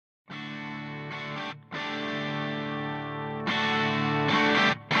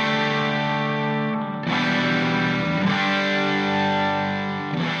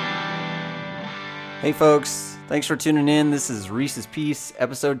Hey folks, thanks for tuning in. This is Reese's Piece,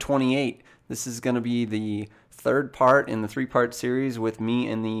 episode 28. This is going to be the third part in the three-part series with me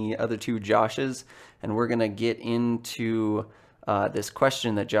and the other two Joshes, and we're going to get into this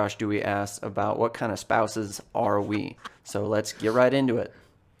question that Josh Dewey asked about what kind of spouses are we. So let's get right into it.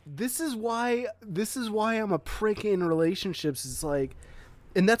 This is why I'm a prick in relationships. It's like,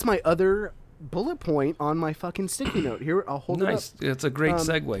 and that's my other bullet point on my fucking sticky note. Here, I'll hold it up. Nice. It's a great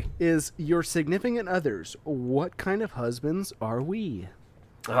segue. Is your significant others, what kind of husbands are we?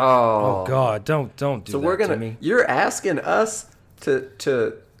 Oh God, don't do So that we're gonna. to me. You're asking us to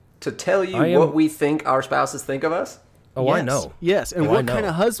tell you what we think our spouses think of us. Oh, Yes. I know. Yes, and Oh, I what know. kind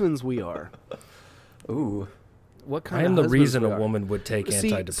of husbands we are. Ooh. What kind I am of the husbands reason we a are. woman would take See,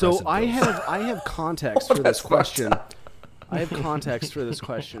 antidepressant so I pills. have context for this That's fucked question. up. I have context for this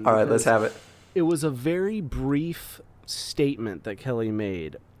question. All right, let's because have it. It was a very brief statement that Kelly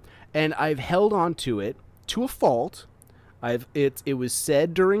made, and I've held on to it to a fault. It was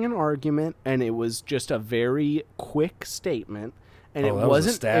said during an argument, and it was just a very quick statement, and it that was a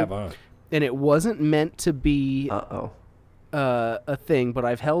wasn't stab, and it wasn't meant to be Uh-oh. a thing, but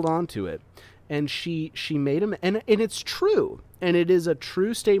I've held on to it. And she made him, and it's true, and it is a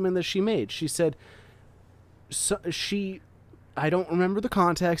true statement that she made. She said, I don't remember the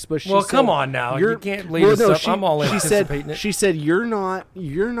context, but she Well, said, come on now. You can't leave us up. I'm all anticipating it. She said, you're not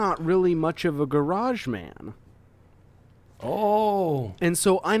really much of a garage man. Oh, And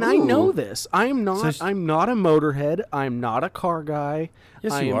so, and I know this. I'm not a motorhead. I'm not a car guy.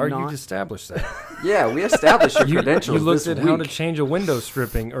 yes, I you am are. not- You established that. Yeah, we established your you credentials looked this at how to week. change a window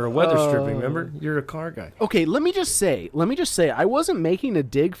stripping or a weather stripping. Remember, you're a car guy. Okay, let me just say, I wasn't making a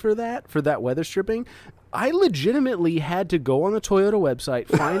dig for that weather stripping. I legitimately had to go on the Toyota website,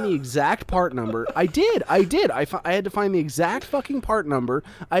 find the exact part number. I did. I had to find the exact fucking part number.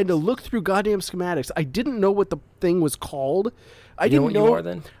 I had to look through goddamn schematics. I didn't know what the thing was called. I You know didn't what know. you are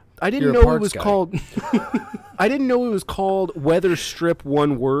then? I didn't You're a know it parts was guy. called. I didn't know it was called weather strip,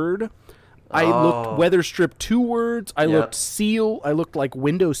 one word. I looked weather strip, two words. I looked seal. I looked like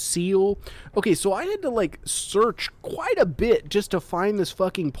window seal. Okay, so I had to like search quite a bit just to find this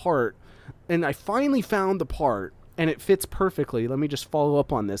fucking part, and I finally found the part, and it fits perfectly. Let me just follow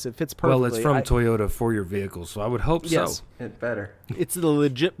up on this. It fits perfectly. Well, it's from Toyota for your vehicle, so I would hope Yes. so. It better. It's the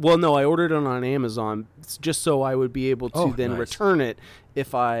legit. Well, no, I ordered it on Amazon just so I would be able to then nice. return it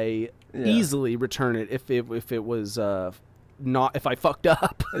if I easily return it if it was not if I fucked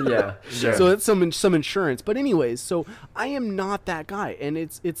up. Yeah, sure. So it's some insurance. But anyways, so I am not that guy, and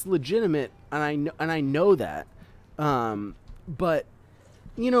it's legitimate, and I know that. But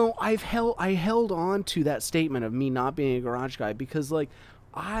you know, I held on to that statement of me not being a garage guy because like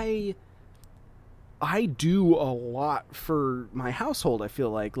I do a lot for my household. I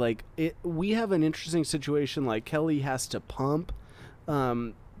feel like we have an interesting situation. Like Kelly has to pump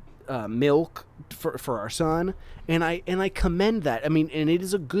milk for our son, and I commend that. I mean, and it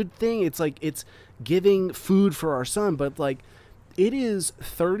is a good thing. It's like it's giving food for our son, but like it is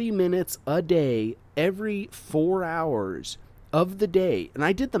 30 minutes a day every 4 hours of the day, and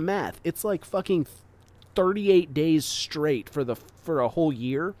I did the math. It's like fucking 38 days straight for a whole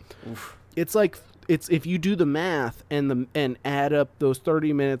year. Oof. It's like it's if you do the math and add up those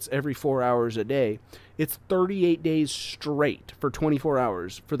 30 minutes every 4 hours a day, it's 38 days straight for 24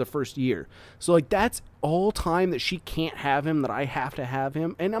 hours for the first year. So like that's all time that she can't have him, that I have to have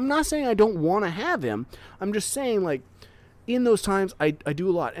him. And I'm not saying I don't want to have him. I'm just saying like in those times I do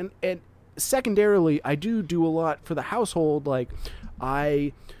a lot. And secondarily, I do a lot for the household. Like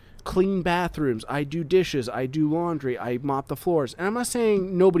I clean bathrooms, I do dishes, I do laundry, I mop the floors. And I'm not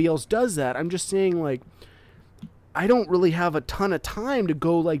saying nobody else does that. I'm just saying like I don't really have a ton of time to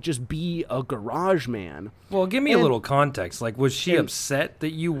go like just be a garage man. Well, give me a little context. Like, was she upset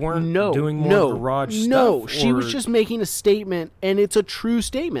that you weren't doing more garage stuff? No, she was just making a statement, and it's a true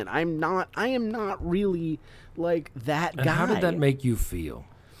statement. I am not really like that and guy. how did that make you feel?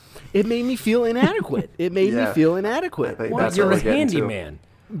 It made me feel inadequate. It made me feel inadequate. I think Well, that's you're what a we're getting to. handyman.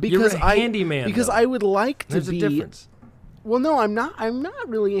 Because You're a handyman. Because though. I would like to There's be. a difference. Well, no, I'm not. I'm not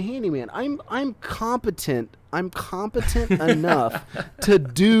really a handyman. I'm competent. I'm competent enough to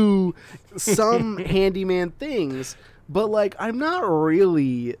do some handyman things, but like I'm not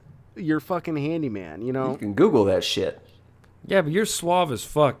really your fucking handyman. You know. You can Google that shit. Yeah, but you're suave as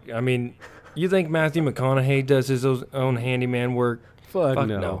fuck. I mean, you think Matthew McConaughey does his own handyman work? Fuck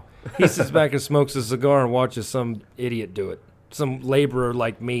no. He sits back and smokes a cigar and watches some idiot do it. Some laborer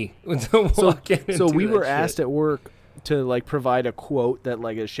like me. So we were asked at work to like provide a quote that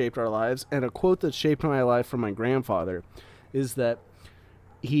like has shaped our lives, and a quote that shaped my life from my grandfather is that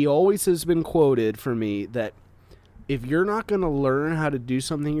he always has been quoted for me that if you're not going to learn how to do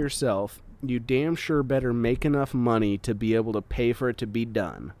something yourself, you damn sure better make enough money to be able to pay for it to be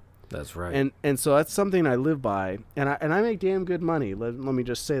done. That's right. And so that's something I live by, and I make damn good money. Let me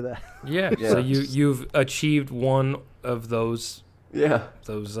just say that. Yeah. So you've achieved one of those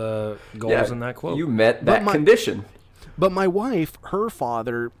goals in that quote. You met that condition. But my wife, her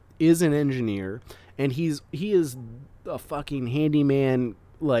father is an engineer, and he is a fucking handyman,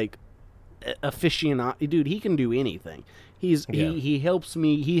 like aficionado. Dude, he can do anything. He helps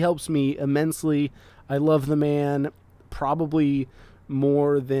me immensely. I love the man probably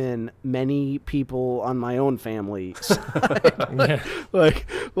more than many people on my own family side.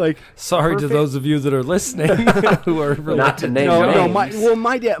 like sorry to those of you that are listening who are not to name names.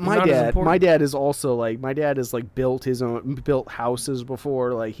 My dad is also like, my dad has like built houses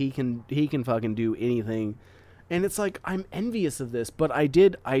before. Like he can fucking do anything, and it's like I'm envious of this. But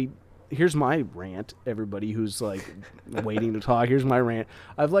here's my rant, everybody who's like waiting to talk. Here's my rant.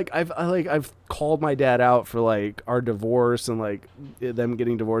 I've called my dad out for like our divorce and like them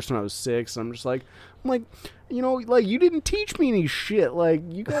getting divorced when I was 6. I'm like, you know, like you didn't teach me any shit. Like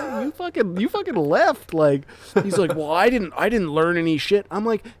you fucking left. Like he's like, well, I didn't learn any shit. I'm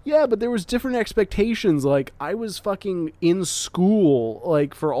like, yeah, but there was different expectations. Like I was fucking in school,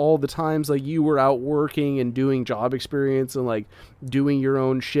 like for all the times like you were out working and doing job experience and like doing your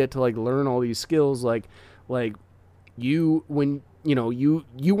own shit to like learn all these skills. Like you, when you know, you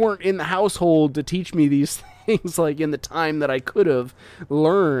weren't in the household to teach me these things like in the time that I could have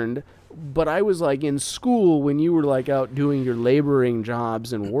learned. But I was like in school when you were like out doing your laboring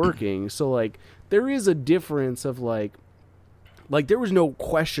jobs and working. So like there is a difference of like there was no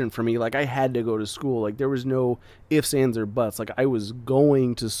question for me. Like I had to go to school. Like there was no ifs, ands, or buts. Like I was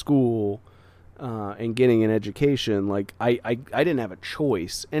going to school and getting an education. Like I didn't have a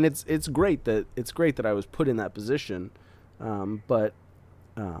choice. And it's great that I was put in that position. And at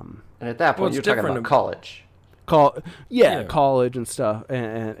that point you're talking about college. College and stuff,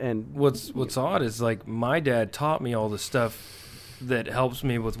 and what's odd is like my dad taught me all the stuff that helps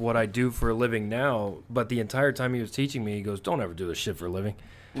me with what I do for a living now. But the entire time he was teaching me, he goes, "Don't ever do this shit for a living.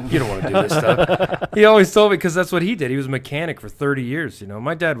 You don't want to do this stuff." He always told me, because that's what he did. He was a mechanic for 30 years. You know,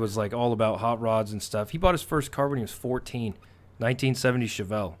 my dad was like all about hot rods and stuff. He bought his first car when he was 14, 1970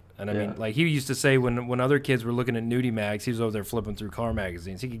 Chevelle. And I mean, like he used to say when other kids were looking at nudie mags, he was over there flipping through car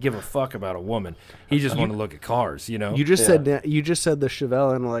magazines. He could give a fuck about a woman. He just wanted to look at cars, you know. You just said the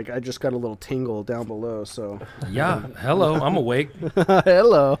Chevelle, and like I just got a little tingle down below. So yeah, hello, I'm awake.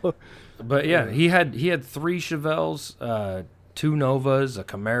 Hello. But yeah, he had 3 Chevelles, 2 Novas, a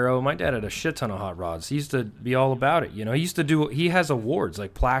Camaro. My dad had a shit ton of hot rods. He used to be all about it, you know. He has awards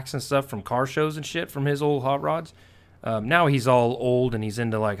like plaques and stuff from car shows and shit from his old hot rods. Now he's all old and he's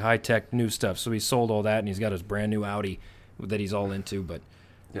into like high-tech new stuff, so he sold all that and he's got his brand new Audi that he's all into. But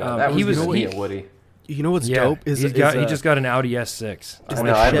that was Woody. You know what's dope is he just got an Audi S6. I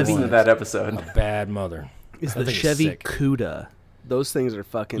know, I listened to that episode. A bad mother. Is the Chevy Cuda? Those things are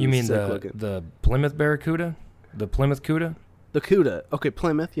fucking. You mean sick the Plymouth Barracuda? The Plymouth Cuda? The Cuda. Okay,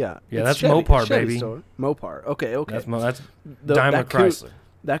 Plymouth. Yeah. Yeah, that's Chevy, Mopar, Chevy baby. Store. Mopar. Okay. That's Daimler Chrysler.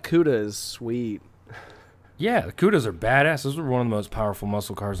 That Cuda is sweet. Yeah, the Cudas are badass. Those were one of the most powerful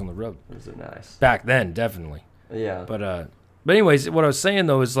muscle cars on the road. Those are nice. Back then, definitely. Yeah. But anyways, what I was saying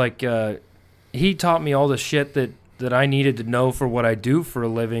though is like he taught me all the shit that I needed to know for what I do for a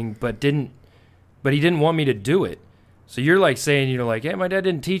living, but he didn't want me to do it. So you're like saying, you know, like, hey, my dad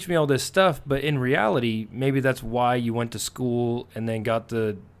didn't teach me all this stuff, but in reality, maybe that's why you went to school and then got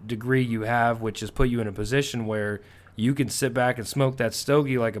the degree you have, which has put you in a position where you can sit back and smoke that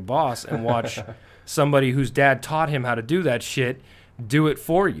stogie like a boss and watch somebody whose dad taught him how to do that shit do it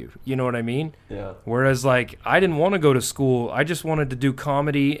for you. You know what I mean? Yeah. Whereas, like, I didn't want to go to school. I just wanted to do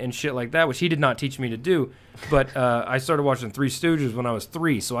comedy and shit like that, which he did not teach me to do. But I started watching Three Stooges when I was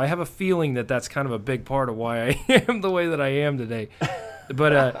 3, so I have a feeling that that's kind of a big part of why I am the way that I am today.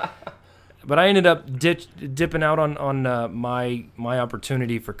 But I ended up dipping out on my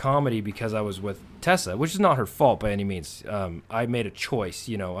opportunity for comedy because I was with Tessa, which is not her fault by any means. I made a choice.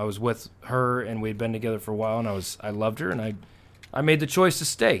 You know, I was with her and we'd been together for a while, and I loved her, and I made the choice to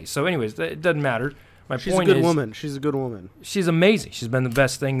stay. So, anyways, it doesn't matter. She's a good woman. She's a good woman. She's amazing. She's been the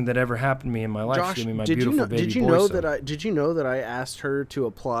best thing that ever happened to me in my life. Josh, she gave me my beautiful baby boy. Did you know that I asked her to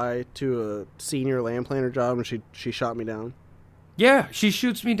apply to a senior land planner job and she shot me down? Yeah, she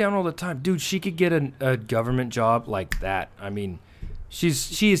shoots me down all the time. Dude, she could get a government job like that. I mean, She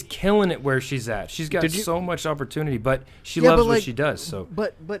is killing it where she's at. She's got so much opportunity, but she Yeah, loves but, what like, she does. So,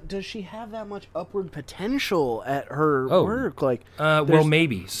 But does she have that much upward potential at her Oh. work? Like, well, there's-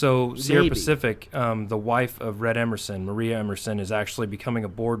 maybe. So Sierra Maybe. Pacific, the wife of Red Emerson, Maria Emerson, is actually becoming a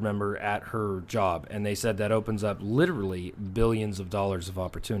board member at her job, and they said that opens up literally billions of dollars of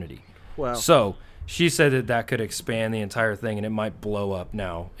opportunity. Wow. So she said that that could expand the entire thing, and it might blow up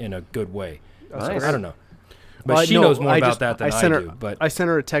now in a good way. Nice. I don't know. But Well, she no, knows more I about just- that than I sent her, do. But I sent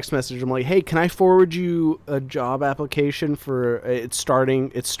her a text message. I'm like, hey, can I forward you a job application for it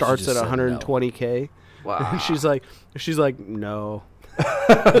starts just at said no. 120K? Wow. And she's like, no.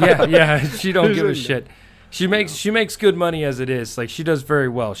 yeah, she don't give a She's shit. She makes good money as it is. Like, she does very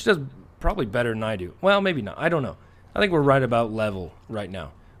well. She does probably better than I do. Well, maybe not. I don't know. I think we're right about level right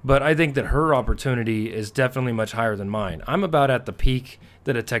now. But I think that her opportunity is definitely much higher than mine. I'm about at the peak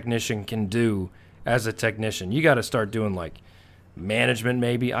that a technician can do as a technician. You got to start doing like management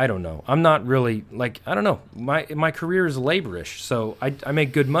maybe. I don't know. I'm not really like, I don't know. My career is laborish, so I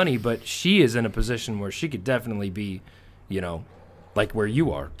make good money, but she is in a position where she could definitely be, like where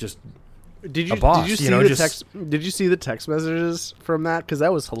you are. Just Did you a boss, did you see you know, the just- text? Did you see the text messages from that? Because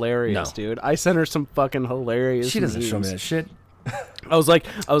that was hilarious, No. dude. I sent her some fucking hilarious. she doesn't show me memes. that shit. I was like,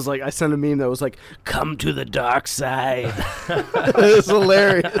 I sent a meme that was like, "Come to the dark side." It was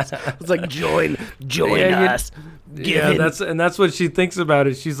hilarious. It's like, join Yeah, us. Yeah, in- that's what she thinks about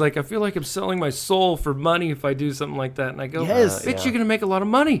it. She's like, I feel like I'm selling my soul for money if I do something like that. And I go, Yes. bitch, Yeah. you're gonna make a lot of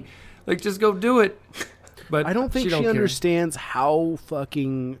money. Like, just go do it. But I don't think she care. understands how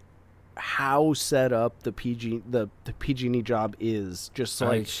set up the PG&E job is. Just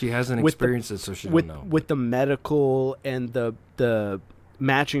like She hasn't with the- experienced it, so she with don't know. with the medical and the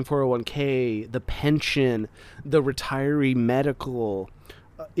matching 401k, the pension, the retiree medical.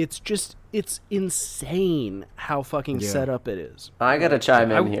 It's insane how fucking Yeah. set up it is. I gotta chime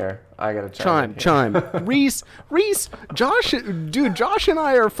in here. I gotta chime. Chime. Reese, Josh and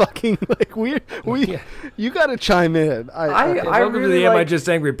I are fucking like we. You gotta chime in. I Welcome to really the Am I like. Just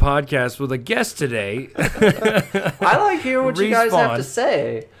Angry podcast with a guest today. I like hearing what you guys have to Respawn.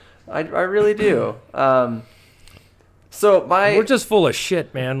 say. I really do. So We're just full of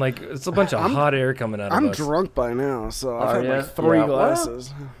shit, man. Like, it's a bunch of hot air coming out of I'm us. drunk by now, so I've Are had ya? like 3 Yeah, well,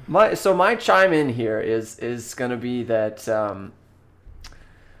 glasses. my chime in here is gonna be that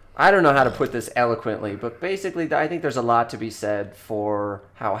I don't know how to put this eloquently, but basically I think there's a lot to be said for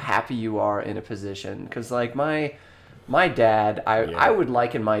how happy you are in a position. Because like my dad, I would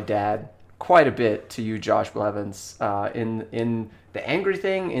liken my dad quite a bit to you, Josh Blevins, in the angry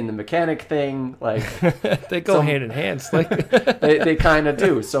thing, in the mechanic thing, like They go hand in hand. It's like, they kind of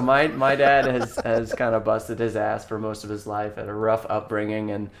do. So my dad has kind of busted his ass for most of his life, had a rough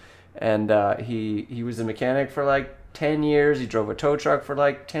upbringing, and he was a mechanic for like 10 years. He drove a tow truck for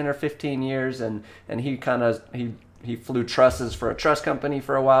like 10 or 15 years, and he flew trusses for a truss company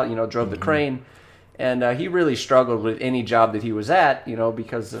for a while. Drove the crane, and he really struggled with any job that he was at,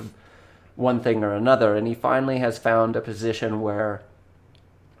 because of one thing or another. And he finally has found a position where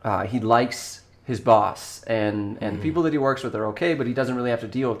he likes his boss, and the people that he works with are okay, but he doesn't really have to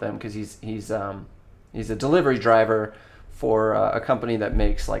deal with them because he's a delivery driver for a company that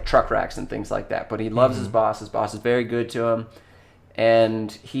makes like truck racks and things like that. But he loves his boss. His boss is very good to him,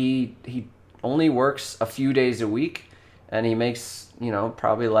 and he only works a few days a week, and he makes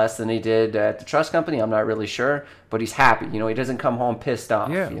probably less than he did at the trust company. I'm not really sure, but he's happy. He doesn't come home pissed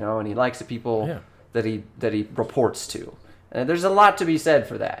off. Yeah. And he likes the people Yeah. that he reports to. And there's a lot to be said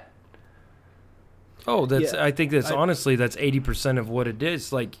for that. Yeah. I think that's honestly, that's 80% of what it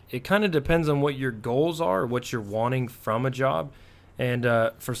is. Like, it kind of depends on what your goals are, what you're wanting from a job. And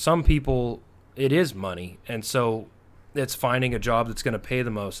for some people, it is money. And so it's finding a job that's going to pay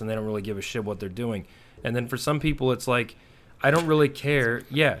the most, and they don't really give a shit what they're doing. And then for some people, it's like, I don't really care.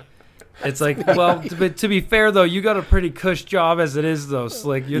 Yeah. It's like, well, to be fair though, you got a pretty cush job as it is though. So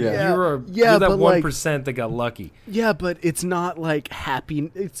like you're Yeah, that but, like- 1% that got lucky. Yeah, but it's not like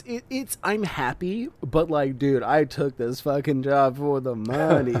happy. It's I'm happy, but like, dude, I took this fucking job for the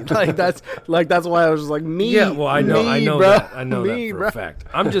money. that's why I was just like, me. Yeah, well, I know bro. that. I know Me, that for bro. a fact.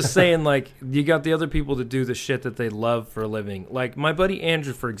 I'm just saying, like, you got the other people that do the shit that they love for a living. Like my buddy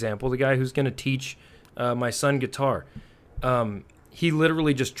Andrew, for example, the guy who's going to teach my son guitar. He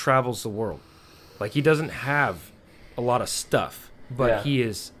literally just travels the world. Like, he doesn't have a lot of stuff, but Yeah. he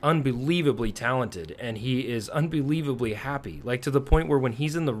is unbelievably talented, and he is unbelievably happy. Like, to the point where when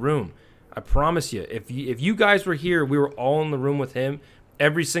he's in the room, I promise you, if you guys were here, we were all in the room with him,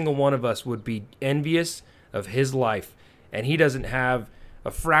 every single one of us would be envious of his life, and he doesn't have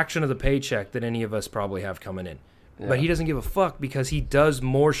a fraction of the paycheck that any of us probably have coming in. But he doesn't give a fuck because he does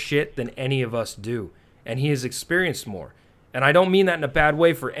more shit than any of us do. And he has experienced more. And I don't mean that in a bad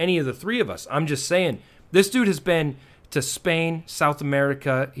way for any of the three of us. I'm just saying, this dude has been to Spain, South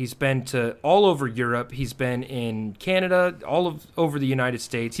America. He's been to all over Europe. He's been in Canada, over the United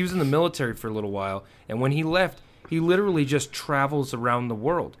States. He was in the military for a little while. And when he left, he literally just travels around the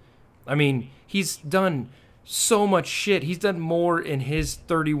world. I mean, he's done so much shit. He's done more in his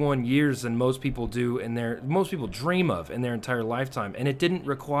 31 years than most people do most people dream of in their entire lifetime. And it didn't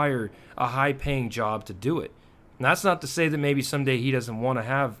require a high-paying job to do it. And that's not to say that maybe someday he doesn't want to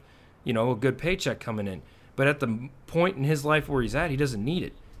have, a good paycheck coming in. But at the point in his life where he's at, he doesn't need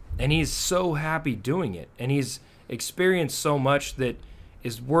it. And he's so happy doing it. And he's experienced so much that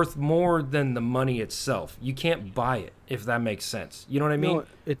is worth more than the money itself. You can't buy it, if that makes sense. You know what I mean? No,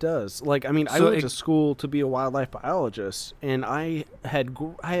 it does. Like, I mean, I went to school to be a wildlife biologist, and I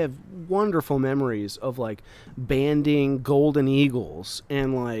have wonderful memories of, like, banding golden eagles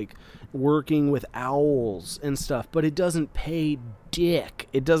and, like, working with owls and stuff, but it doesn't pay dick.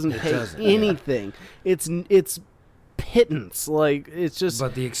 It doesn't pay anything. Yeah. It's pittance. Like, it's just,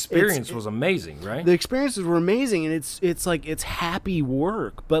 but the experience was amazing, right? The experiences were amazing, and it's like, it's happy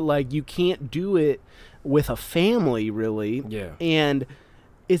work, but, like, you can't do it with a family, really. Yeah. And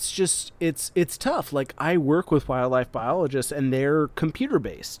it's just, it's tough. Like, I work with wildlife biologists, and they're computer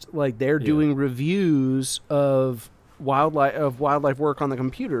based. Like, they're doing reviews of wildlife work on the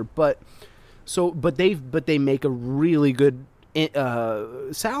computer, but they make a really good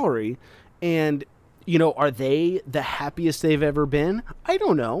salary. And are they the happiest they've ever been? I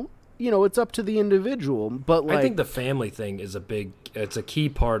don't know. It's up to the individual. But, like, I think the family thing is it's a key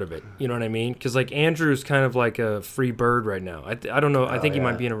part of it. You know what I mean? Because, like, Andrew's kind of like a free bird right now. I don't know. I think he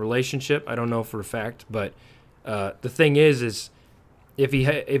might be in a relationship. I don't know for a fact. But the thing is if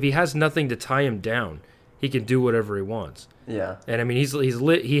he has nothing to tie him down, he can do whatever he wants. Yeah. And I mean,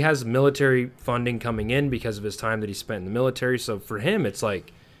 he has military funding coming in because of his time that he spent in the military. So for him, it's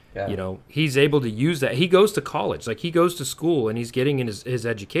like, he's able to use that. He goes to college. Like, he goes to school and he's getting in his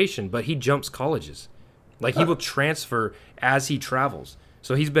education, but he jumps colleges. Like, he will transfer as he travels.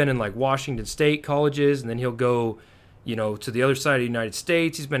 So he's been in, like, Washington State colleges, and then he'll go, to the other side of the United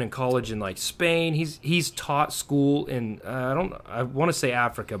States. He's been in college in, like, Spain. He's taught school in, I want to say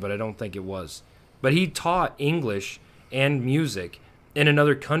Africa, but I don't think it was. But he taught English and music in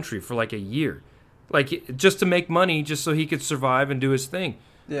another country for, like, a year. Like, just to make money, just so he could survive and do his thing.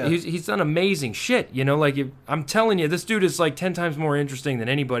 Yeah. He's done amazing shit, Like, I'm telling you, this dude is, like, 10 times more interesting than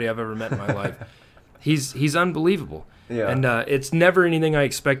anybody I've ever met in my life. He's unbelievable. Yeah. And it's never anything I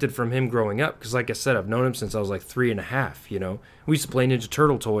expected from him growing up. Because, like I said, I've known him since I was, like, 3.5, We used to play Ninja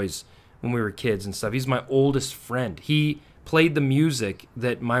Turtle toys when we were kids and stuff. He's my oldest friend. He played the music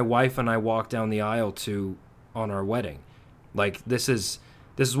that my wife and I walked down the aisle to on our wedding. Like, this is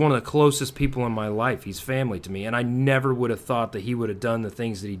one of the closest people in my life. He's family to me, and I never would have thought that he would have done the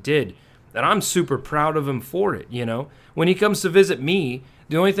things that he did. And I'm super proud of him for it, When he comes to visit me,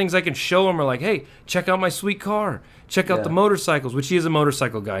 the only things I can show him are like, hey, check out my sweet car. Check out the motorcycles, which he is a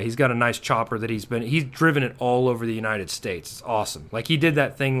motorcycle guy. He's got a nice chopper that he's driven it all over the United States. It's awesome. Like, he did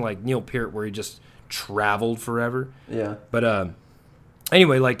that thing like Neil Peart where he just traveled forever. Yeah. But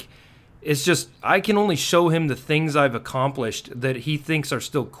anyway, like, it's just, I can only show him the things I've accomplished that he thinks are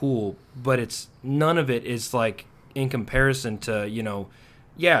still cool, but none of it is, like, in comparison to,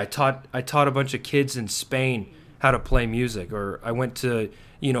 I taught a bunch of kids in Spain how to play music, or I went to,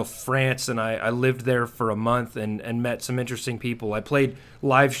 France, and I lived there for a month and met some interesting people. I played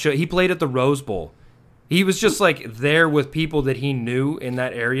live show. He played at the Rose Bowl. He was just, like, there with people that he knew in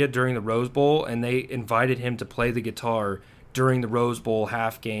that area during the Rose Bowl, and they invited him to play the guitar during the Rose Bowl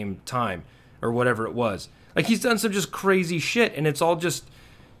half game time or whatever it was. Like, he's done some just crazy shit, and it's all just,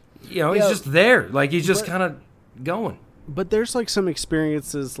 he's just there. Like, he's just kind of going. But there's, like, some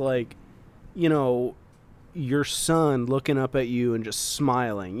experiences, like, your son looking up at you and just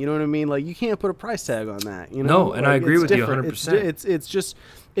smiling. You know what I mean? Like, you can't put a price tag on that, No, and like, I agree with different. you 100%. It's just,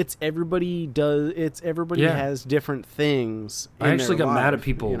 everybody has different things. I actually got mad at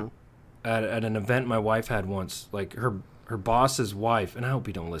people at an event my wife had once. Like, her boss's wife, and I hope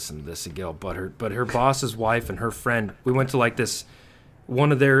you don't listen to this, Miguel, but her boss's wife and her friend, we went to, like, this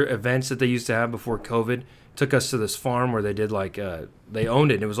one of their events that they used to have before COVID. Took us to this farm where they did, like, they owned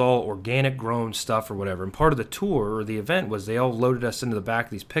it, and it was all organic grown stuff or whatever. And part of the tour or the event was they all loaded us into the back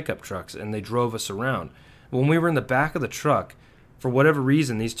of these pickup trucks, and they drove us around. When we were in the back of the truck, for whatever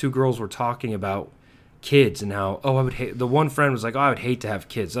reason, these two girls were talking about kids and how, I would hate, the one friend was like, I would hate to have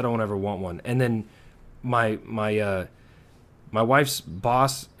kids. I don't ever want one. And then my wife's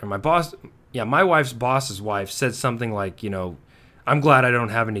boss, or my boss, Yeah, my wife's boss's wife said something like, I'm glad I don't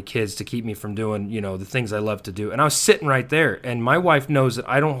have any kids to keep me from doing, the things I love to do. And I was sitting right there, and my wife knows that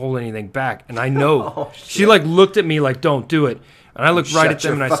I don't hold anything back, and I know. Oh, she like looked at me like, "Don't do it." And I looked right at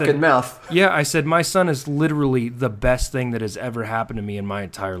them and I said, mouth. "Yeah," I said, "My son is literally the best thing that has ever happened to me in my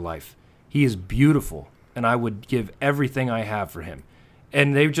entire life. He is beautiful, and I would give everything I have for him."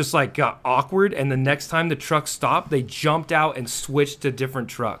 And they just like got awkward, and the next time the truck stopped, they jumped out and switched to different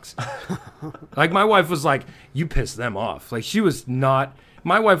trucks. Like my wife was like, "You pissed them off." Like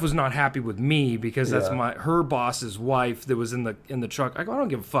my wife was not happy with me because that's her boss's wife that was in the truck. I don't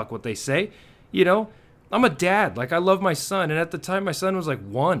give a fuck what they say, I'm a dad. Like I love my son, and at the time my son was like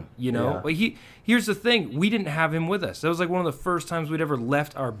 1. Yeah. Like here's the thing: we didn't have him with us. That was like one of the first times we'd ever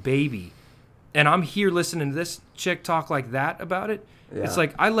left our baby, and I'm here listening to this chick talk like that about it. Yeah. It's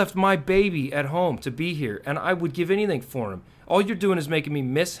like I left my baby at home to be here, and I would give anything for him. All you're doing is making me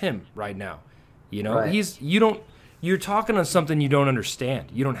miss him right now. Right. You're talking on something you don't understand.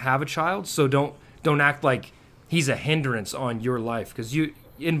 You don't have a child, so don't act like he's a hindrance on your life because you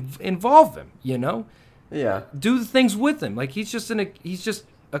involve him. Yeah. Do the things with him. Like he's just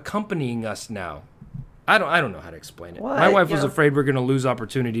accompanying us now. I don't know how to explain it. What? My wife was afraid we're gonna lose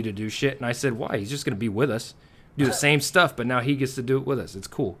opportunity to do shit, and I said, "Why? He's just gonna be with us, do the same stuff, but now he gets to do it with us. It's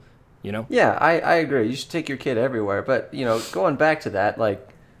cool, Yeah, I agree. You should take your kid everywhere, but going back to that, like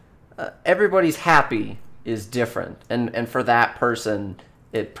everybody's happy is different, and for that person,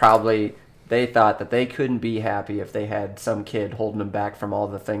 it probably they thought that they couldn't be happy if they had some kid holding them back from all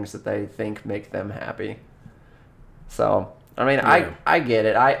the things that they think make them happy. So, I mean, Yeah. I get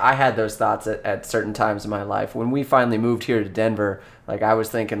it. I had those thoughts at certain times in my life. When we finally moved here to Denver, like I was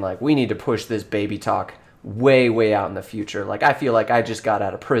thinking like we need to push this baby talk way, way out in the future. Like I feel like I just got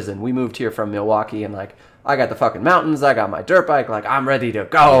out of prison. We moved here from Milwaukee and like I got the fucking mountains, I got my dirt bike, like I'm ready to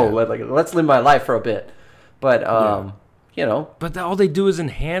go. Yeah. Let's live my life for a bit. But But all they do is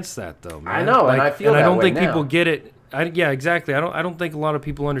enhance that, though, man. I know, and I feel and that I don't way think now. people get it. Yeah, exactly. I don't think a lot of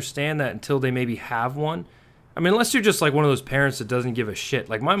people understand that until they maybe have one. I mean, unless you're just like one of those parents that doesn't give a shit.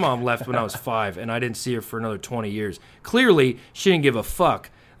 Like my mom left when I was 5, and I didn't see her for another 20 years. Clearly, she didn't give a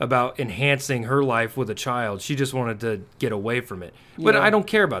fuck about enhancing her life with a child. She just wanted to get away from it. But I don't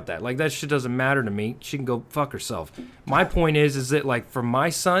care about that. Like that shit doesn't matter to me. She can go fuck herself. My point is that like for my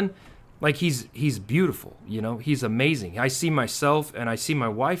son, like he's beautiful, he's amazing. I see myself and I see my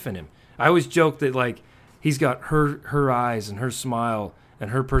wife in him. I always joke that like he's got her eyes and her smile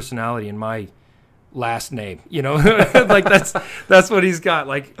and her personality in my last name, like that's what he's got.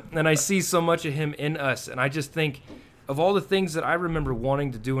 Like, and I see so much of him in us, and I just think of all the things that I remember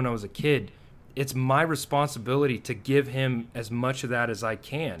wanting to do when I was a kid. It's my responsibility to give him as much of that as I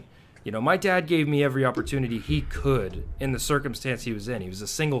can. My dad gave me every opportunity he could in the circumstance he was in. He was a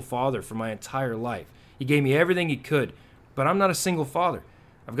single father for my entire life. He gave me everything he could, but I'm not a single father.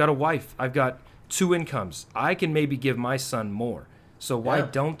 I've got a wife. I've got 2 incomes. I can maybe give my son more. So why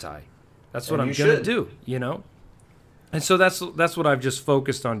don't I? That's what I'm going to do, And so that's what I've just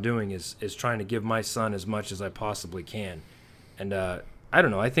focused on doing is trying to give my son as much as I possibly can. And I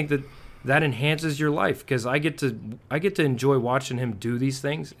don't know. I think that enhances your life because I get to enjoy watching him do these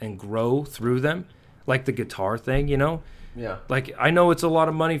things and grow through them, like the guitar thing, Yeah. Like I know it's a lot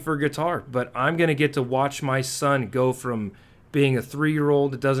of money for a guitar, but I'm gonna get to watch my son go from being a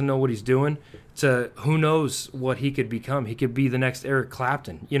 3-year-old that doesn't know what he's doing to who knows what he could become. He could be the next Eric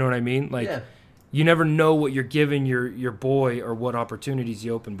Clapton. You know what I mean? Like you never know what you're giving your boy or what opportunities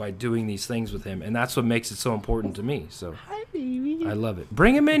you open by doing these things with him, and that's what makes it so important to me. So. Hi, baby. I love it.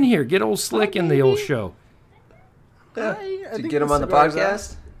 Bring him in here. Get old Slick in the old show. Yeah. Hi, I Did you think get him the on the cigar's out.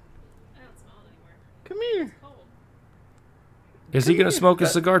 podcast? I don't smell it anymore. Come here. It's cold. Is he going to smoke a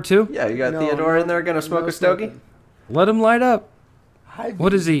cigar too? Yeah, you got No, Theodore in there no, gonna smoke no a stogie? smoking. Let him light up. Hi,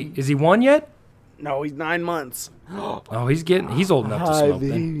 What is he? Is he 1 yet? No, he's 9 months. Oh, he's old enough to Hi, smoke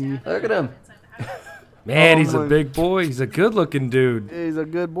then. baby. Look at him. Inside the house. Man, Oh, he's a my. big boy. He's a good-looking dude. He's a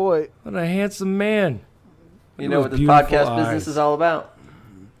good boy. What a handsome man. You Look know at what those this beautiful podcast business eyes. is all about.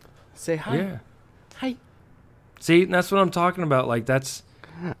 Say hi. Yeah. Hi. See, that's what I'm talking about. Like that's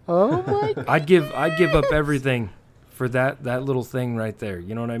Oh my. I'd give up everything for that little thing right there.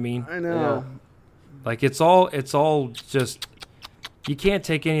 You know what I mean? I know. Like it's all just you can't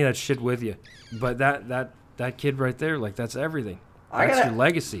take any of that shit with you. But that kid right there, like that's everything. That's your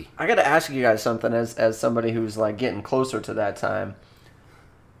legacy. I gotta ask you guys something as somebody who's like getting closer to that time.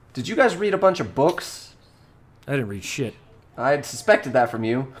 Did you guys read a bunch of books? I didn't read shit. I had suspected that from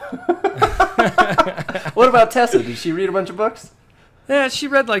you. What about Tessa? Did she read a bunch of books? Yeah, she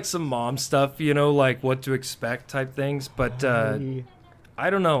read like some mom stuff, like what to expect type things. But I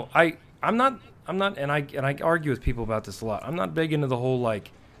don't know. I'm not, and I argue with people about this a lot. I'm not big into the whole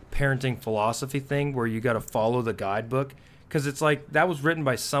like parenting philosophy thing where you got to follow the guidebook, because it's like that was written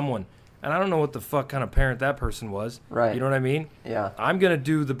by someone, and I don't know what the fuck kind of parent that person was. Right. You know what I mean? Yeah. I'm gonna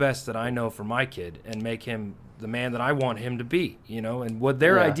do the best that I know for my kid and make him the man that I want him to be. You know, and what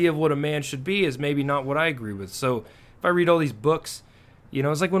their Yeah. idea of what a man should be is maybe not what I agree with. So if I read all these books. You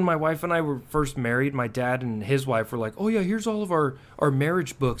know, it's like when my wife and I were first married, my dad and his wife were like, oh, yeah, here's all of our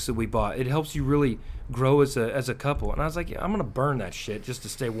marriage books that we bought. It helps you really grow as a couple. And I was like, yeah, I'm going to burn that shit just to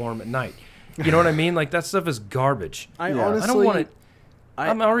stay warm at night. You know what I mean? Like, that stuff is garbage. I Yeah. honestly, I don't want it. I-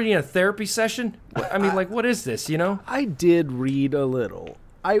 I'm already in a therapy session. I mean, like, what is this, you know? I did read a little.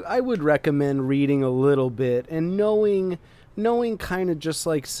 I would recommend reading a little bit and knowing kind of just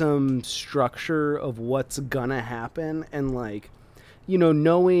like some structure of what's gonna happen, and like, you know,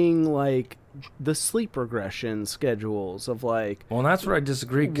 knowing like the sleep regression schedules of like, Well, and that's where I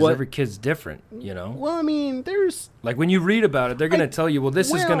disagree, because What- every kid's different, you know? well, I mean, there's Like, when you read about it, they're going to tell you, well, this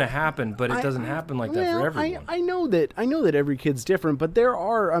is well, going to happen, but it I- doesn't happen like that well, for everyone. I know that every kid's different, but there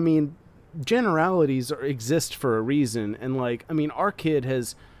are, I mean, generalities exist for a reason, and like, I mean, our kid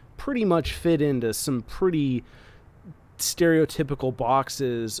has pretty much fit into some pretty stereotypical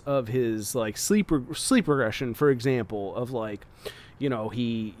boxes of his like sleep regression, for example, of like, you know,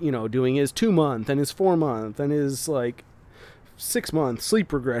 he, you know, doing his 2-month and his 4-month and his like 6-month sleep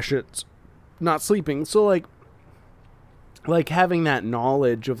regressions, not sleeping. So like having that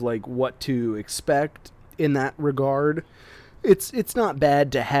knowledge of like what to expect in that regard, it's not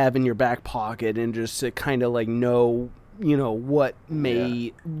bad to have in your back pocket, and just to kind of like know, you know, what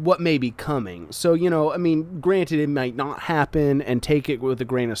may be coming. So, you know, I mean, granted, it might not happen, and take it with a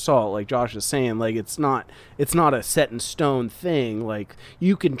grain of salt, like Josh is saying. Like, it's not a set in stone thing. Like,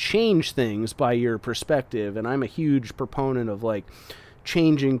 you can change things by your perspective, and I'm a huge proponent of like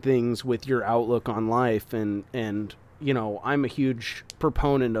changing things with your outlook on life, and you know, I'm a huge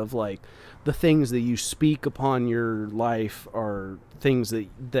proponent of like the things that you speak upon your life are things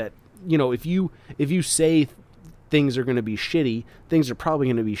that you know, if you say things are going to be shitty, things are probably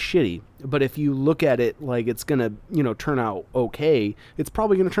going to be shitty. But if you look at it like it's going to, you know, turn out okay, it's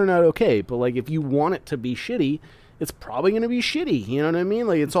probably going to turn out okay. But like, if you want it to be shitty, it's probably going to be shitty. You know what I mean?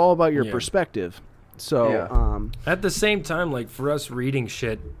 Like, it's all about your Yeah. perspective. So, Yeah. At the same time, like, for us, reading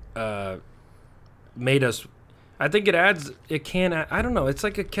shit made us, I think it can, I don't know, it's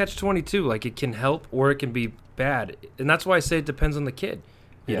like a catch-22. Like, it can help or it can be bad. And that's why I say it depends on the kid,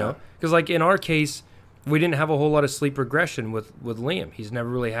 you know? Because, like, in our case, we didn't have a whole lot of sleep regression with Liam. He's never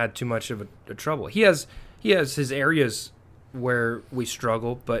really had too much of a trouble. He has his areas where we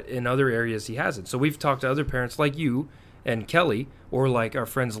struggle, but in other areas he hasn't. So we've talked to other parents like you and Kelly, or like our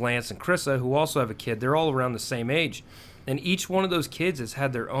friends Lance and Krissa, who also have a kid. They're all around the same age. And each one of those kids has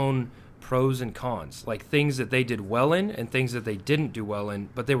had their own pros and cons, like things that they did well in and things that they didn't do well in,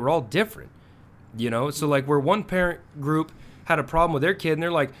 but they were all different, you know? So like, where one parent group had a problem with their kid, and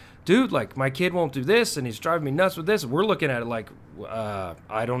they're like, dude, like, my kid won't do this, and he's driving me nuts with this. And we're looking at it like,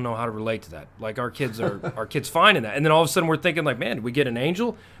 I don't know how to relate to that. Like, our kids fine in that. And then all of a sudden we're thinking like, man, did we get an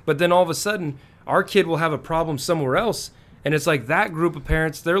angel? But then all of a sudden our kid will have a problem somewhere else. And it's like that group of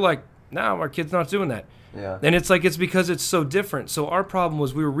parents, they're like, no, our kid's not doing that. Yeah. And it's like, it's because it's so different. So our problem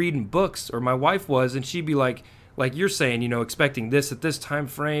was we were reading books, or my wife was, and she'd be like you're saying, you know, expecting this at this time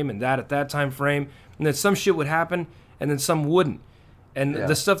frame and that at that time frame. And then some shit would happen and then some wouldn't. And Yeah.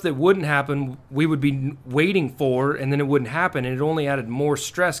 the stuff that wouldn't happen, we would be waiting for, and then it wouldn't happen. And it only added more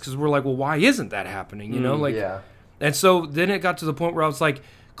stress, because we're like, well, why isn't that happening? You know, like, yeah. and so then it got to the point where I was like,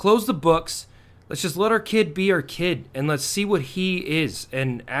 close the books. Let's just let our kid be our kid, and let's see what he is.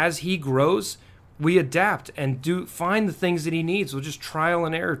 And as he grows, we adapt and find the things that he needs. We'll just trial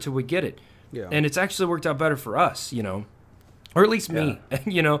and error till we get it. Yeah. And it's actually worked out better for us, you know, or at least me,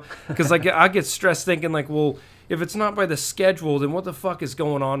 you know, because like I get stressed thinking like, well, if it's not by the schedule, then what the fuck is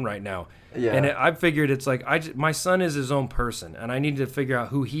going on right now? Yeah. And I figured it's like, my son is his own person, and I need to figure out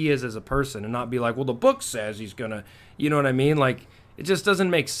who he is as a person, and not be like, well, the book says he's gonna, you know what I mean? Like, it just doesn't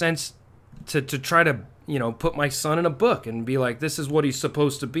make sense to try to, you know, put my son in a book and be like, this is what he's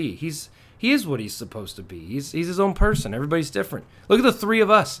supposed to be. He is what he's supposed to be. He's his own person. Everybody's different. Look at the three of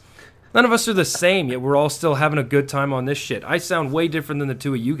us. None of us are the same, yet we're all still having a good time on this shit. I sound way different than the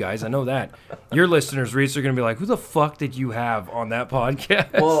two of you guys. I know that. Your listeners, Reese, are going to be like, who the fuck did you have on that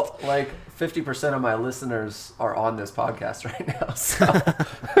podcast? Well, like 50% of my listeners are on this podcast right now. So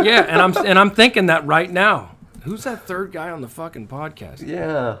Yeah, and I'm thinking that right now. Who's that third guy on the fucking podcast?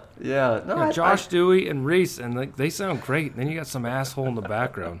 yeah. No, Yeah, Josh Dewey and Reese, and like, they sound great. Then you got some asshole in the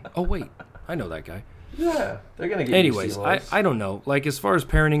background. Oh, wait. I know that guy. Yeah, they're gonna get Anyways, you Steelers. I don't know. Like, as far as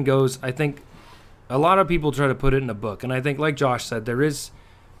parenting goes, I think a lot of people try to put it in a book. And I think, like Josh said, there is,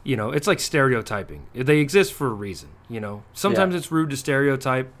 it's like stereotyping. They exist for a reason, Sometimes it's rude to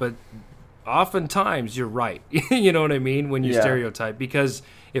stereotype, but oftentimes you're right. You know what I mean? When you stereotype. Because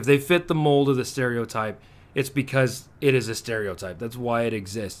if they fit the mold of the stereotype, it's because it is a stereotype. That's why it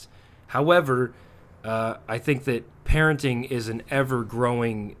exists. However, I think that parenting is an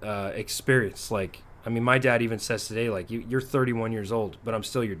ever-growing experience. Like, I mean, my dad even says today, like, you're 31 years old, but I'm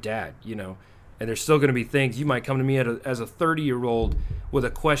still your dad, And there's still going to be things you might come to me as a 30-year-old with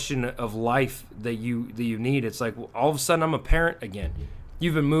a question of life that you need. It's like, well, all of a sudden I'm a parent again.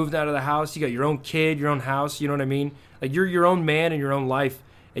 You've been moved out of the house. You got your own kid, your own house. You know what I mean? Like, you're your own man in your own life,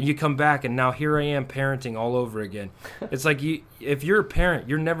 and you come back, and now here I am parenting all over again. It's like if you're a parent,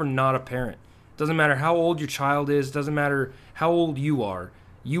 you're never not a parent. Doesn't matter how old your child is. Doesn't matter how old you are.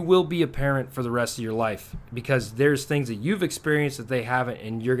 You will be a parent for the rest of your life because there's things that you've experienced that they haven't,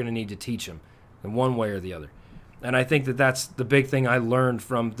 and you're going to need to teach them in one way or the other. And I think that that's the big thing I learned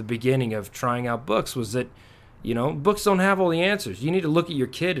from the beginning of trying out books was that, books don't have all the answers. You need to look at your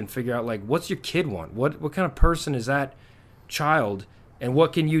kid and figure out, like, what's your kid want? What kind of person is that child, and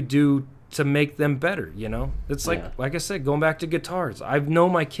what can you do to make them better, It's like I said, going back to guitars. I've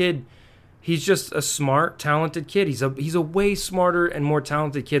known my kid. He's just a smart, talented kid. He's a way smarter and more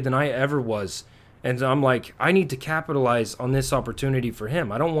talented kid than I ever was. And I'm like, I need to capitalize on this opportunity for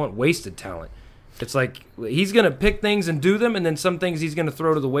him. I don't want wasted talent. It's like he's going to pick things and do them, and then some things he's going to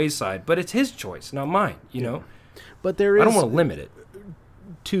throw to the wayside. But it's his choice, not mine, But there is... I don't want to limit it.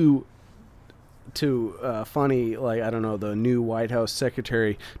 To funny, like, I don't know, the new White House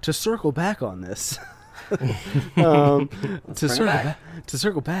secretary, to circle back on this... to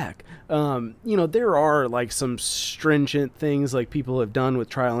circle back, there are like some stringent things like people have done with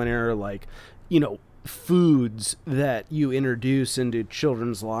trial and error, like, foods that you introduce into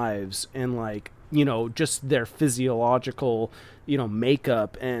children's lives and, like, just their physiological,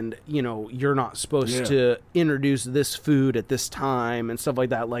 makeup, and, you're not supposed to introduce this food at this time and stuff like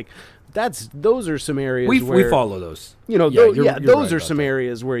that. Like, those are some areas where we follow those. Those right are some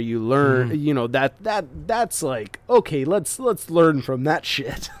areas where you learn, that's like, okay, let's learn from that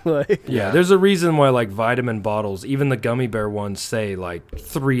shit. Like, there's a reason why, like, vitamin bottles, even the gummy bear ones say like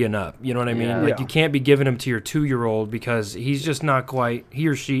 3 and up. You know what I mean? Yeah. Like, you can't be giving them to your 2-year-old because he's just not quite, he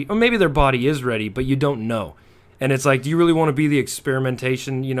or she, or maybe their body is ready, but you don't know. And it's like, do you really want to be the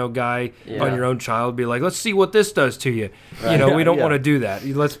experimentation, guy on your own child? Be like, let's see what this does to you. Right. We don't want to do that.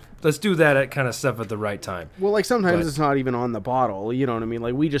 Let's do that kind of stuff at the right time. Well, like, sometimes it's not even on the bottle. You know what I mean?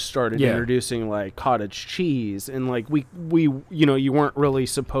 Like, we just started introducing, like, cottage cheese, and, like, we you weren't really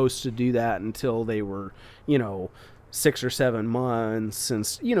supposed to do that until they were 6 or 7 months, and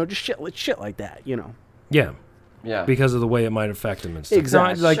just shit like that. Yeah. Yeah. Because of the way it might affect them and stuff.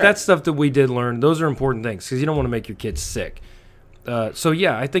 Exactly. No, like, that's stuff that we did learn. Those are important things because you don't want to make your kids sick. So,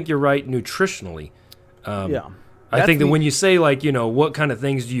 I think you're right nutritionally. I think that when you say, like, what kind of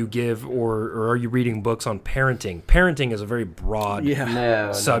things do you give, or are you reading books on parenting? Parenting is a very broad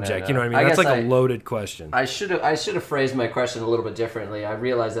subject. No. You know what I mean? That's like a loaded question. I should have phrased my question a little bit differently. I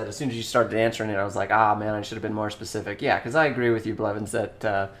realized that as soon as you started answering it, I was like, man, I should have been more specific. Yeah, because I agree with you, Blevins, that...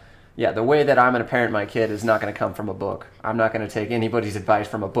 the way that I'm going to parent my kid is not going to come from a book. I'm not going to take anybody's advice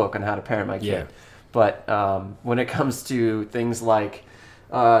from a book on how to parent my kid. But when it comes to things like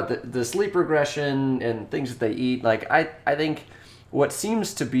the sleep regression and things that they eat, like, I think what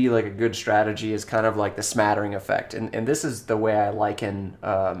seems to be like a good strategy is kind of like the smattering effect. And this is the way I liken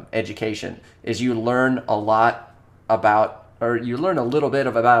education, is you learn a lot about, or you learn a little bit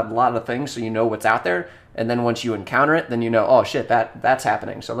about a lot of things so you know what's out there. And then once you encounter it, then you know, oh shit, that's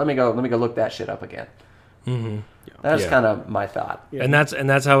happening. So let me go look that shit up again. Mm-hmm. That's kind of my thought. Yeah. And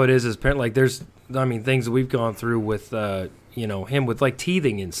that's how it is as parent. Like, there's, things that we've gone through with, him with, like,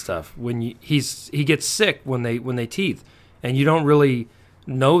 teething and stuff. When he gets sick when they teeth, and you don't really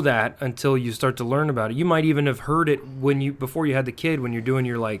know that until you start to learn about it. You might even have heard it before you had the kid, when you're doing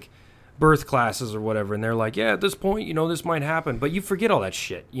your, like, birth classes or whatever, and they're like, at this point, this might happen, but you forget all that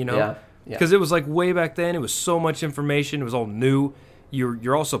shit, Yeah. Because it was like way back then, it was so much information, it was all new.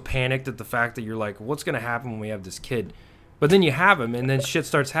 You're also panicked at the fact that you're like, what's going to happen when we have this kid? But then you have him, and then shit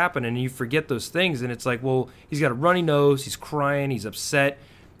starts happening, and you forget those things, and it's like, well, he's got a runny nose, he's crying, he's upset,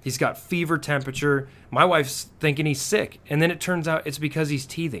 he's got fever temperature. My wife's thinking he's sick, and then it turns out it's because he's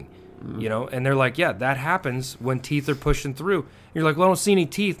teething, and they're like, yeah, that happens when teeth are pushing through. You're like, well, I don't see any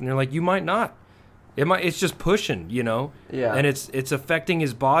teeth, and they're like, you might not. It's just pushing, Yeah. And it's affecting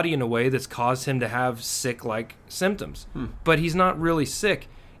his body in a way that's caused him to have sick-like symptoms. But he's not really sick.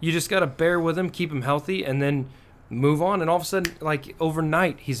 You just got to bear with him, keep him healthy, and then move on. And all of a sudden, like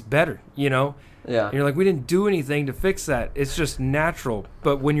overnight, he's better, you know? Yeah. And you're like, we didn't do anything to fix that. It's just natural.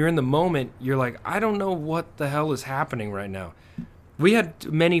 But when you're in the moment, you're like, I don't know what the hell is happening right now. We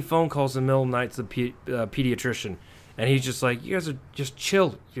had many phone calls in the middle of the night to the pediatrician. And he's just like, you guys are just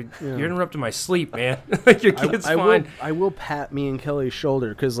chill. You're interrupting my sleep, man. Your kid's fine. I will pat me and Kelly's shoulder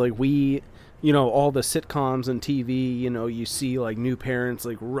because, like, we, you know, all the sitcoms and TV, you know, you see, like, new parents,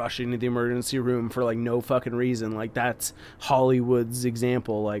 like, rushing to the emergency room for, like, no fucking reason. Like, that's Hollywood's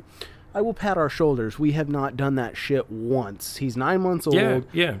example. Like, I will pat our shoulders. We have not done that shit once. He's 9 months old.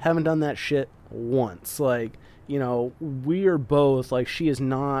 Yeah. Haven't done that shit once. Like, you know, we are both, like, she is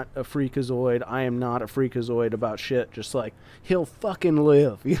not a freakazoid. I am not a freakazoid about shit. Just, like, he'll fucking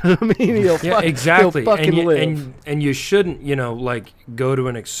live. You know what I mean? Exactly. He'll fucking live. And you shouldn't, you know, like, go to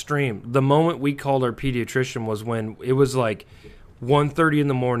an extreme. The moment we called our pediatrician was when it was, like, 1:30 in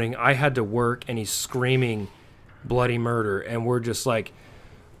the morning. I had to work, and he's screaming bloody murder. And we're just like,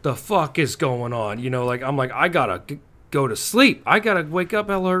 the fuck is going on? You know, like, I'm like, I gotta go to sleep. I gotta wake up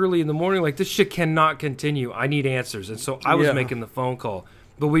hella early in the morning. Like, this shit cannot continue. I need answers. And so I was making the phone call.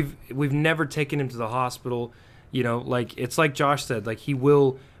 But we've never taken him to the hospital. You know, like, it's like Josh said, like, he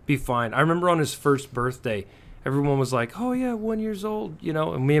will be fine. I remember on his first birthday, everyone was like, oh yeah, 1 year old, you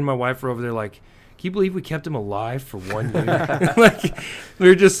know, and me and my wife were over there like, can you believe we kept him alive for 1 year? Like, we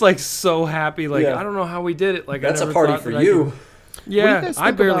were just like so happy. Like, I don't know how we did it. Like, That's I never a party thought for that you. Yeah,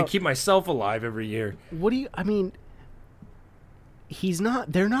 I barely about- keep myself alive every year. I mean,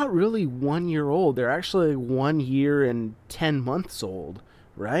 they're not really 1 year old. They're actually 1 year and 10 months old,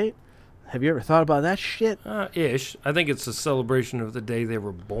 right? Have you ever thought about that shit? Ish. I think it's a celebration of the day they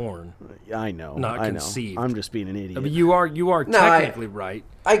were born. I know. Not I conceived. know. I'm just being an idiot. But you are No, technically right.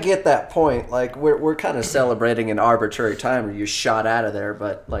 I get that point. Like, we're kind of celebrating an arbitrary time where you shot out of there,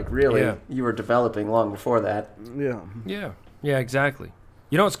 but, like, really, you were developing long before that. Yeah. Yeah, exactly.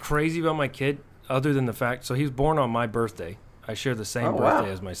 You know what's crazy about my kid, other than the fact, so he was born on my birthday. I share the same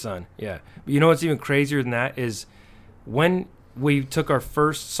birthday as my son. Yeah. But you know what's even crazier than that is when we took our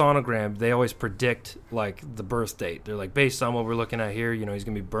first sonogram, they always predict, like, the birth date. They're like, based on what we're looking at here, you know, he's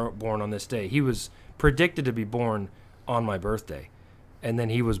going to be born on this day. He was predicted to be born on my birthday. And then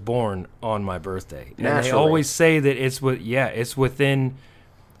he was born on my birthday. Naturally. And they always say that it's within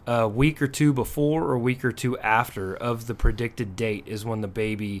a week or two before or a week or two after of the predicted date is when the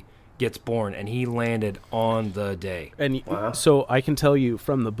baby gets born, and he landed on the day. And so I can tell you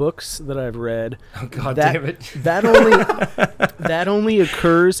from the books that I've read, Damn it. that only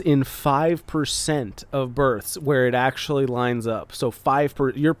occurs in 5% of births where it actually lines up. So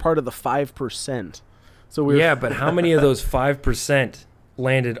you're part of the 5%. So but how many of those 5%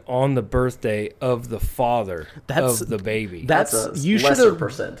 landed on the birthday of the father of the baby? That's a lesser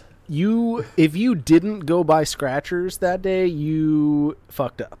percent. If you didn't go buy scratchers that day, you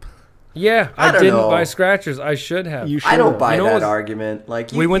fucked up. Yeah, I didn't buy scratchers. I should have. I don't buy that argument.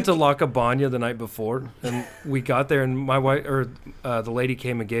 Like, we went to La Cabana the night before, and we got there, and my wife the lady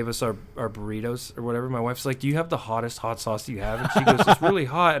came and gave us our burritos or whatever. My wife's like, "Do you have the hottest hot sauce you have?" And she goes, "It's really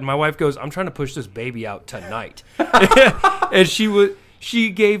hot." And my wife goes, "I'm trying to push this baby out tonight." And she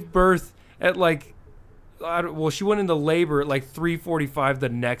gave birth at like. She went into labor at like 3:45 the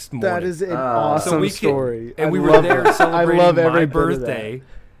next morning. That is an awesome story. And we were there celebrating my bit birthday.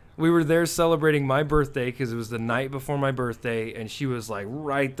 We were there celebrating my birthday because it was the night before my birthday, and she was like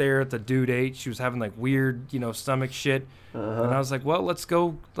right there at the due date. She was having like weird, you know, stomach shit, and I was like, "Well, let's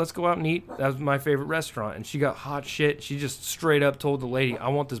go out and eat." That was my favorite restaurant, and she got hot shit. She just straight up told the lady, "I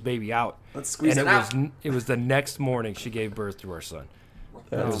want this baby out." Let's squeeze it out. It was the next morning she gave birth to our son.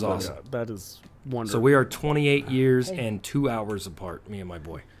 That was awesome. That is wonderful. So we are 28 years and 2 hours apart, me and my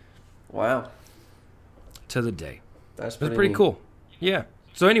boy. Wow. To the day. That's pretty neat. Cool. Yeah.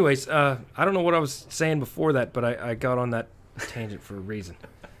 So anyways, I don't know what I was saying before that, but I got on that tangent for a reason.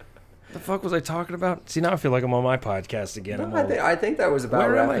 What the fuck was I talking about? See, now I feel like I'm on my podcast again. No, I think that was about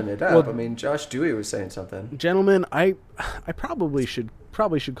wrapping it up. I mean, Josh Dewey was saying something. Gentlemen, I probably should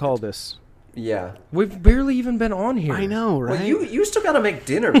call this. Yeah. We've barely even been on here. I know, right? Well, you still got to make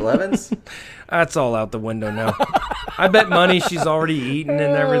dinner, Blevins. That's all out the window now. I bet money she's already eaten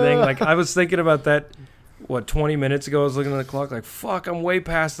and everything. Like, I was thinking about that, 20 minutes ago? I was looking at the clock like, fuck, I'm way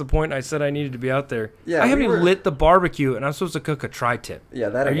past the point I said I needed to be out there. Yeah, I haven't even lit the barbecue, and I'm supposed to cook a tri-tip. Yeah,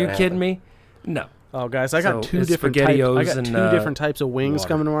 that Are ain't you gonna kidding happen. me? No. Oh, guys, I got two different types of wings water.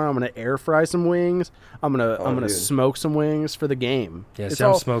 coming tomorrow. I'm gonna air fry some wings. I'm gonna smoke some wings for the game. Yeah,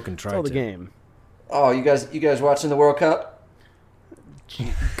 so I'm smoking tri-tip. It's all the game. Oh, you guys watching the World Cup?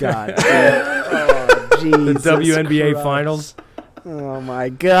 God. Oh, the WNBA finals. Oh my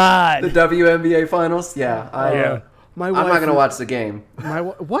The god. WNBA finals? Yeah. My I'm wife not going to watch the game.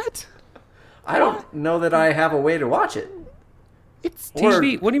 What? I don't know that I have a way to watch it. It's Or-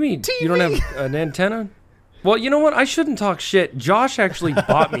 TV? What do you mean? You don't have an antenna? Well, you know what? I shouldn't talk shit. Josh actually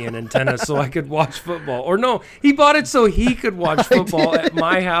bought me an antenna so I could watch football. Or no, he bought it so he could watch football at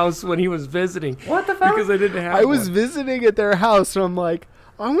my house when he was visiting. What the fuck? Because I didn't have I was one. visiting at their house, so I'm like,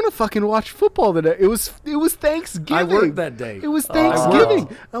 I want to fucking watch football today. It was Thanksgiving. I worked that day. It was Oh.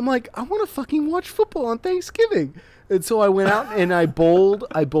 Thanksgiving. I'm like, I want to fucking watch football on Thanksgiving. And so I went out and I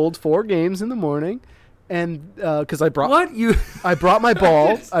bowled 4 games in the morning, and because I brought What? You... I brought my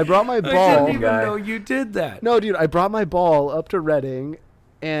ball. I brought my I ball. didn't even guy. know you did that. No, dude, I brought my ball up to Reading,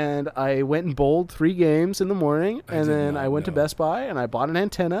 and I went and bowled 3 games in the morning, and did then not I went to know. Best Buy and I bought an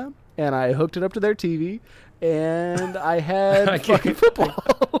antenna and I hooked it up to their TV, and I had I can't- fucking football.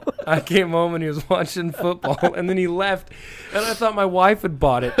 I came home and he was watching football, and then he left, and I thought my wife had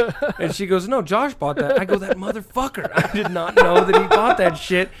bought it, and she goes, "No, Josh bought that." I go, "That motherfucker! I did not know that he bought that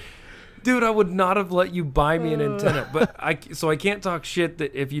shit." Dude, I would not have let you buy me an antenna, but I can't talk shit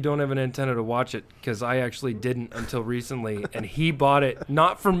that if you don't have an antenna to watch it, because I actually didn't until recently, and he bought it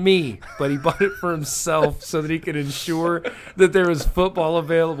not for me, but he bought it for himself so that he could ensure that there is football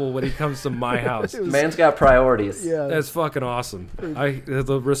available when he comes to my house. Man's got priorities. Yeah. That's fucking awesome.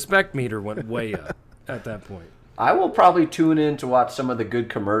 The respect meter went way up at that point. I will probably tune in to watch some of the good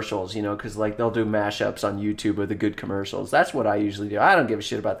commercials, you know, because like they'll do mashups on YouTube of the good commercials. That's what I usually do. I don't give a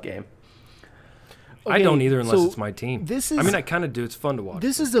shit about the game. I don't either unless so it's my team. this I is- mean, I kind of do. It's fun to watch.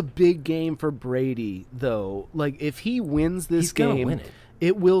 This is a big game for Brady, though. Like, if he wins this He's gonna game, win it.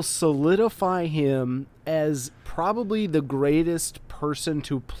 it will solidify him as probably the greatest person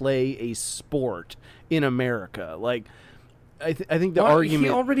to play a sport in America. Like, I think the Well, argument. he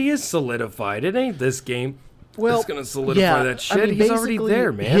already is solidified. It ain't this game. Well, It's gonna solidify yeah, that shit. I mean, He's already basically,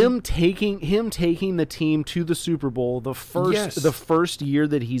 there, man. Him taking the team to the Super Bowl the Yes. first year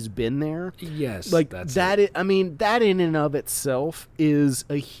that he's been there. Yes, Like that's that. it. I mean, that in and of itself is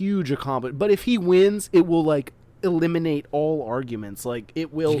a huge accomplishment. But if he wins, it will like eliminate all arguments. Like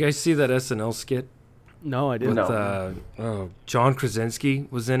it will. Did you guys see that SNL skit No, I didn't. with No. John Krasinski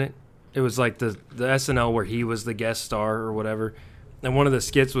was in it? It was like the SNL where he was the guest star or whatever. And one of the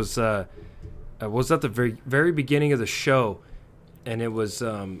skits was at the very beginning of the show, and it was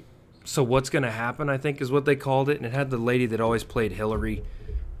so what's gonna happen, I think is what they called it, and it had the lady that always played Hillary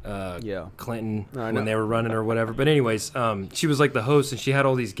Yeah. Clinton I know. when they were running or whatever. But anyways, she was like the host, and she had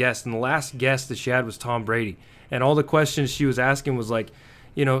all these guests, and the last guest that she had was Tom Brady, and all the questions she was asking was like,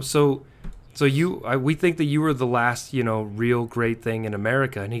 you know, so we think that you were the last, you know, real great thing in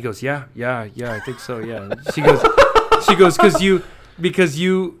America, and he goes, yeah, I think so, yeah. And she goes, because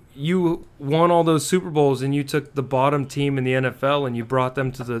you won all those Super Bowls, and you took the bottom team in the NFL and you brought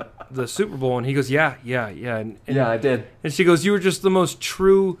them to the Super Bowl, and he goes, yeah, and Yeah, I did. and she goes, you were just the most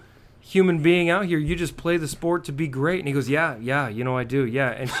true human being out here. You just play the sport to be great. And he goes, yeah, you know I do,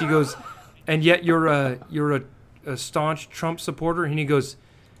 yeah. And she goes, and yet you're a staunch Trump supporter. And he goes,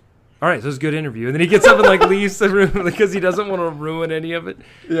 all right, this is a good interview. And then he gets up and like leaves the room because he doesn't want to ruin any of it.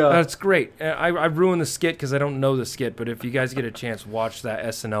 Yeah. That's great. I ruined the skit because I don't know the skit. But if you guys get a chance, watch that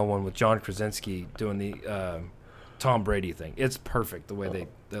SNL one with John Krasinski doing the Tom Brady thing. It's perfect the way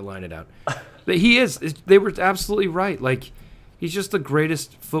they line it out. But they were absolutely right. Like, he's just the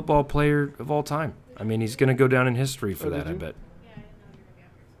greatest football player of all time. I mean, he's going to go down in history for that, I bet. Yeah, I didn't know you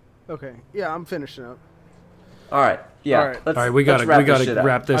were gonna be Okay. Yeah, I'm finishing up. All right. Yeah. All right. Let's, All right, we let's got wrap this to shit up.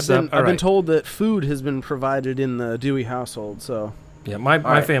 wrap this up. All I've been right. told that food has been provided in the Dewey household, so Yeah, my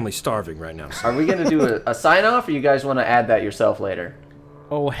right. family's starving right now. So. Are we going to do a sign off, or you guys want to add that yourself later?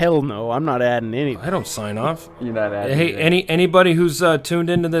 oh hell no, I'm not adding anything. I don't sign off. You're not adding Hey, anything. anybody who's tuned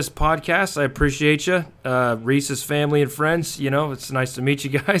into this podcast, I appreciate you. Reese's family and friends, you know, it's nice to meet you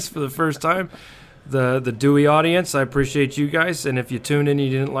guys for the first time. The Dewey audience, I appreciate you guys. And if you tuned in and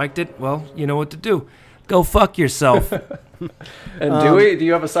you didn't like it, well, you know what to do. Go fuck yourself. And Dewey, do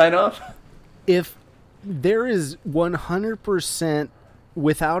you have a sign off? If there is 100%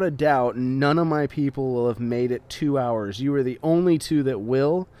 without a doubt, none of my people will have made it 2 hours. You are the only two that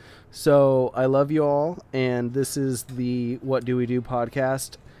will. So I love you all, and this is the What Do We Do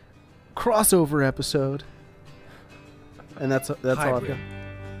podcast crossover episode. And that's all I've Hybrid. got.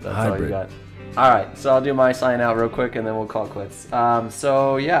 That's all you Hybrid. got. All right, so I'll do my sign out real quick, and then we'll call quits.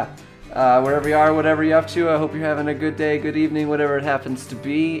 So yeah, wherever you are, whatever you're up to, I hope you're having a good day, good evening, whatever it happens to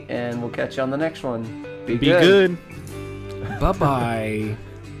be, and we'll catch you on the next one. Be Be good. Bye-bye.